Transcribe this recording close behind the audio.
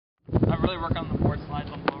I'm really working on the board slides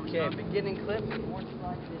on the lower Okay, stuff. beginning clip. Board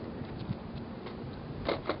slides in.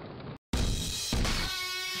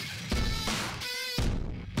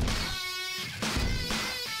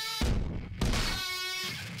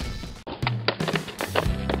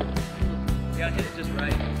 You gotta hit it just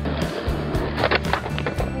right.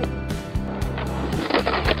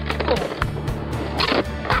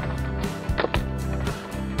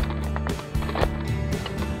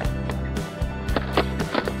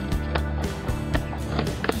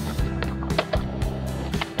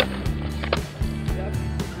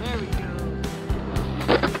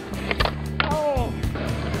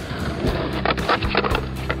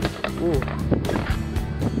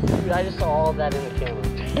 Dude, I just saw all of that in the camera.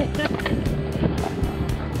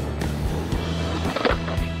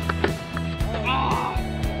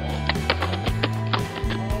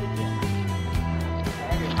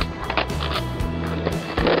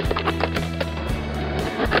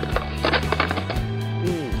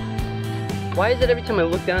 Why is it every time I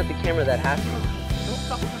look down at the camera that happens?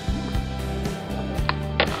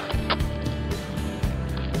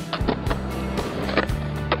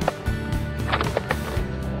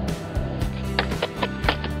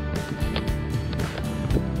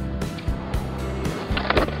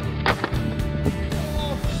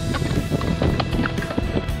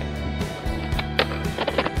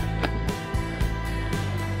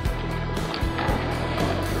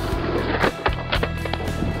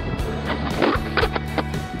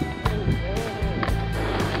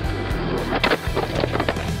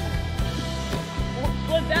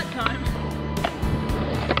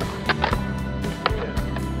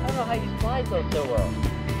 How you slide those so well.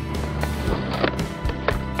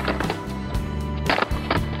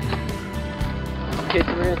 Okay,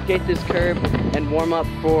 so we're gonna skate this curb and warm up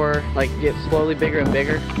for, like, get slowly bigger and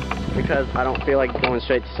bigger because I don't feel like going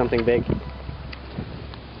straight to something big.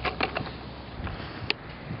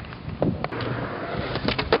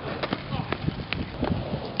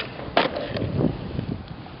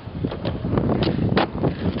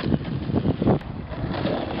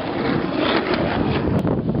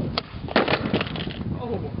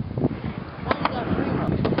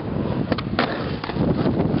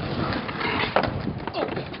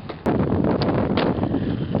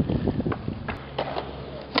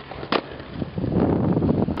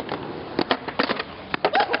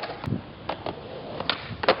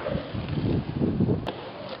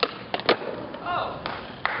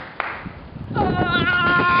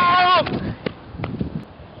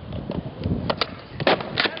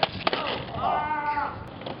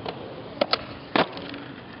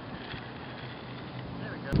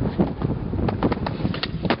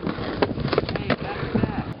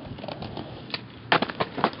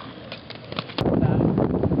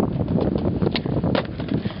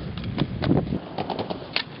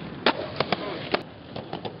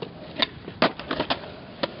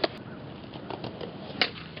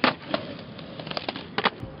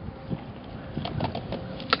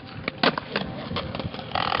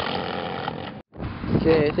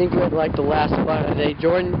 Okay, I think we're at like the last spot of the day.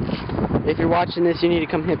 Jordan, if you're watching this, you need to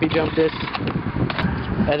come hippie jump this.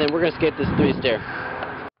 And then we're going to skate this 3-stair.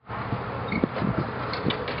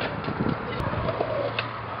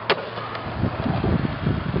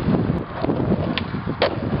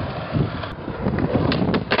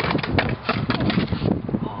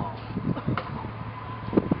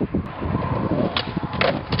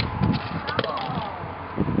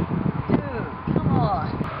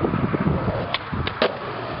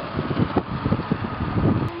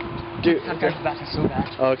 Dude, I gotta go to the bathroom so bad.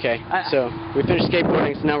 Okay, so we finished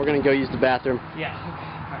skateboarding, so now we're gonna go use the bathroom. Yeah.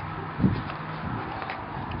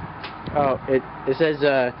 Okay. Oh, it says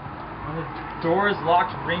When the door is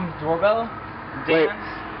locked, ring doorbell. Dance.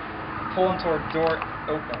 Pull until door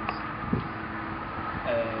opens.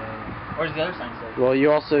 What does the other sign say? well,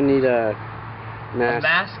 you also need a mask. A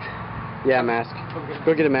mask? Yeah, mask.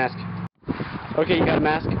 Go get a mask. Okay, you got a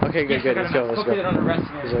mask? Okay, good, good. Let's go. Let's Put it go. on the rest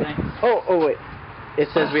of your thing. Oh, wait. It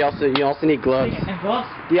says you also need gloves. And gloves?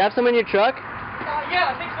 Do you have some in your truck? Yeah,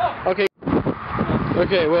 I think so. Okay.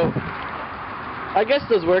 Okay, well, I guess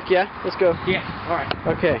those work, yeah. Let's go. Yeah, alright.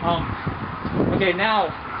 Okay. Okay, now,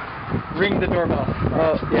 ring the doorbell.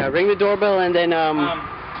 Oh, yeah, ring the doorbell and then,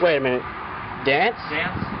 wait a minute. Dance?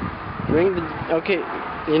 Dance? Ring the, okay,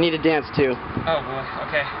 you need to dance too. Oh, boy,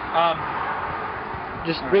 okay.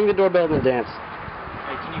 Just ring the doorbell and then dance.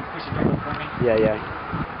 Hey, can you push the doorbell for me? Yeah, yeah.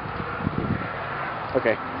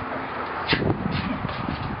 Okay.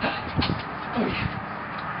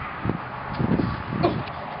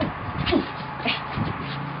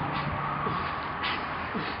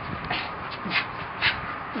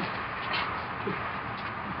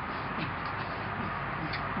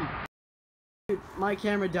 my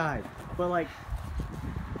camera died. But like,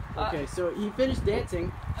 okay, so he finished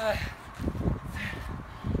dancing.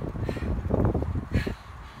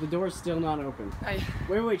 The door's still not open.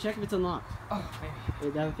 Wait, check if it's unlocked. Oh,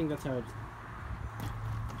 maybe. I don't think that's how it...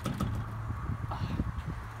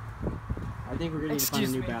 I think we're gonna need to find a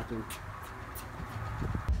new bathroom.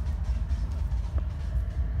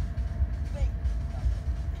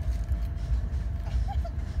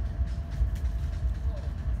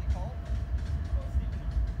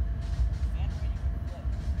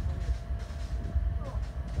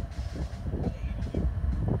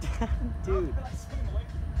 Dude.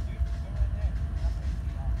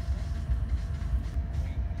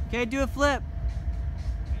 Okay, do a flip.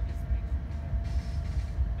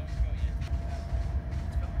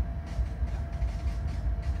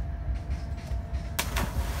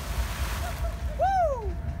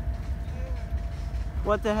 Woo!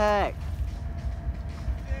 What the heck?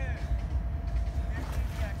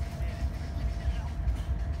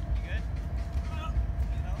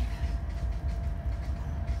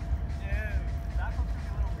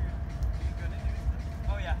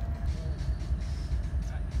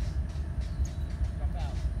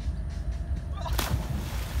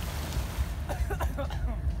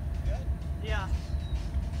 Yeah.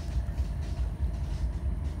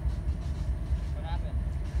 What happened?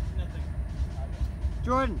 Nothing.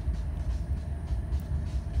 Jordan.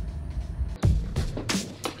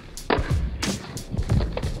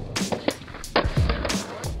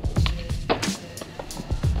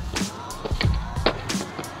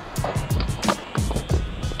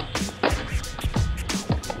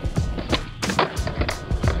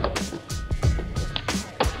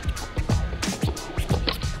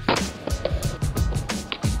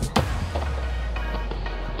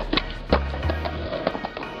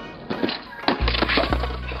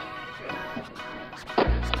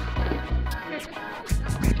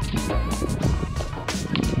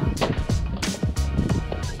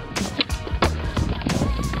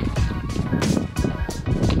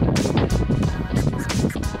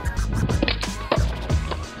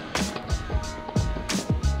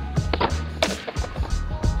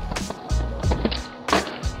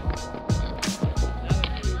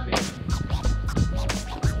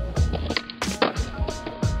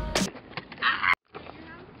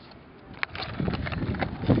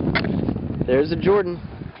 There's a Jordan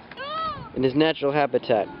in his natural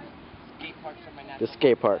habitat, the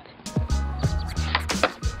skate park.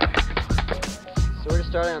 So we're just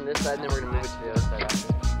starting on this side and then we're going to move it to the other side after.